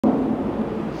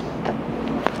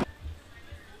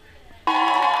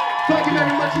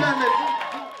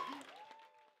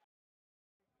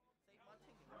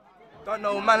Got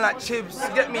no man like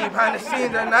Chibs, get me, behind the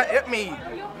scenes and that, get me.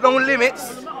 Long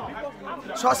limits.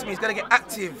 Trust me, it's gonna get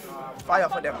active. Fire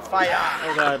for them, fire.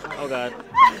 Oh God, oh God.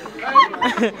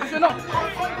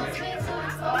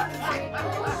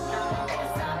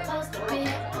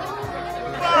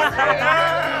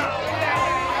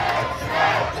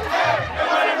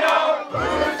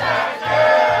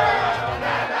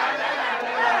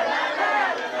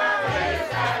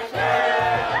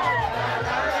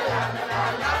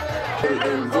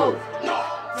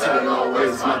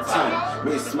 Waste my time,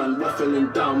 waste man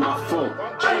ruffling down my phone.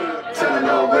 Tell her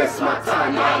no waste my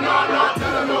time, no,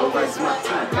 tell her no waste my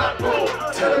time,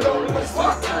 tell her no waste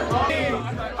my time.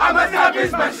 I'm a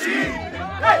savage machine,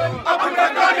 I put a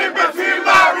gun in between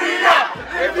Maria.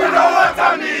 If you know what I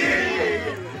mean,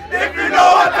 if you know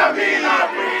what I mean,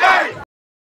 hey.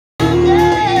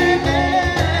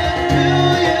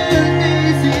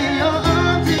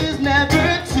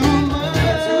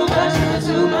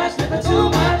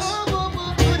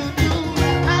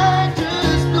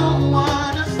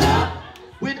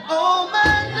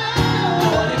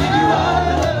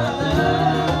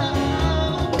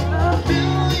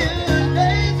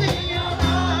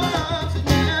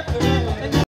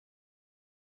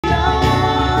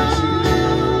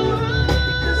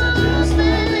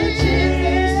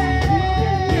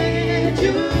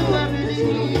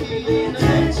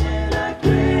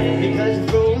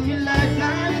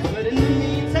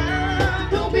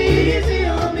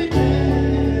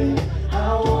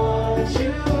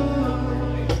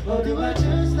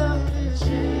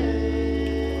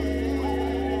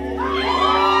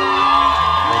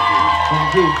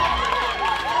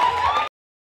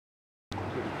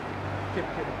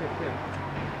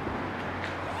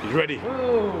 You ready?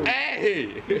 Ooh.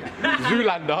 Hey!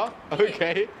 Zoolander,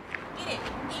 okay.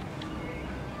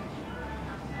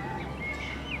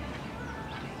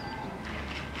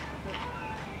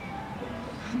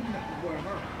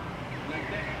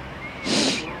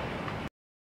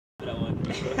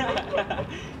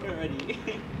 You're ready.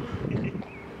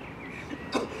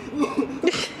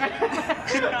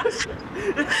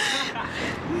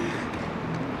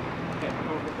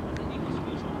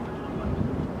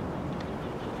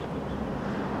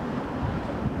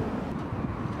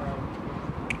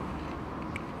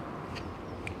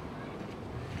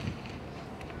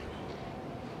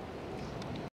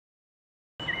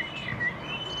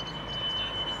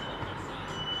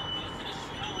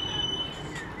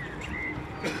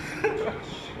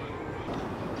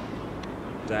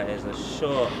 That is a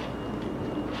shot.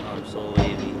 I'm so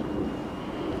wavy.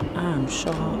 I'm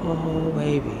so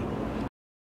wavy.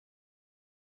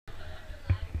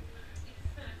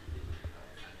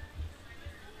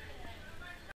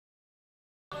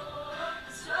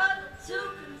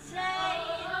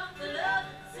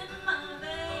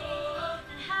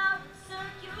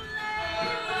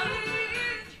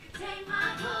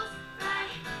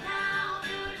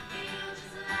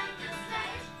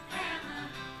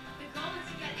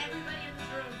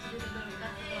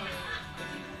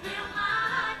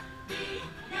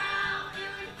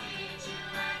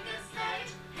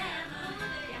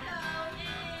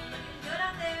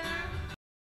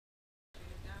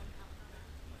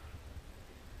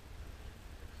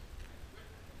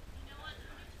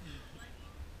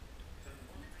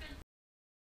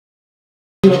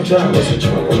 No doubt, what's the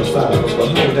trunk on the side? I was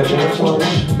gonna hold that down for a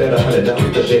while. Bet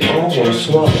 $100 that they all wanna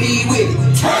swallow. Be with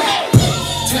it. I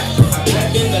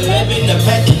packed in 11, I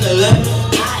packed in 11.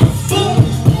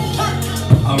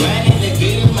 I'm riding the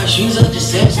game, my shoes up to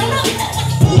 7.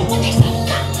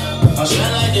 I'm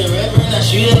shine like the reverend, I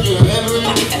shoot at the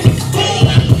reverend.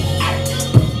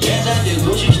 Dance at the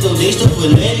grocery store, they stuff for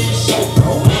ladies.